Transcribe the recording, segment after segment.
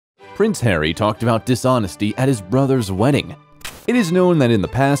Prince Harry talked about dishonesty at his brother's wedding. It is known that in the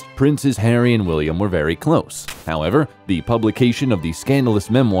past, Princes Harry and William were very close. However, the publication of the scandalous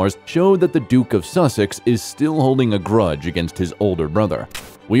memoirs showed that the Duke of Sussex is still holding a grudge against his older brother.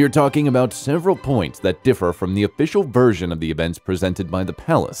 We are talking about several points that differ from the official version of the events presented by the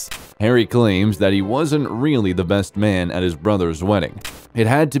palace. Harry claims that he wasn't really the best man at his brother's wedding. It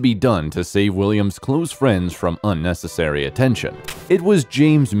had to be done to save William's close friends from unnecessary attention. It was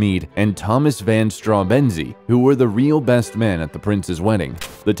James Mead and Thomas Van Straubenzee who were the real best men at the prince's wedding.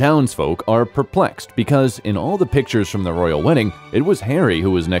 The townsfolk are perplexed because in all the pictures from the royal wedding, it was Harry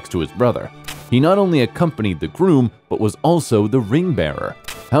who was next to his brother. He not only accompanied the groom, but was also the ring bearer.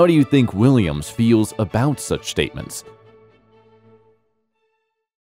 How do you think Williams feels about such statements?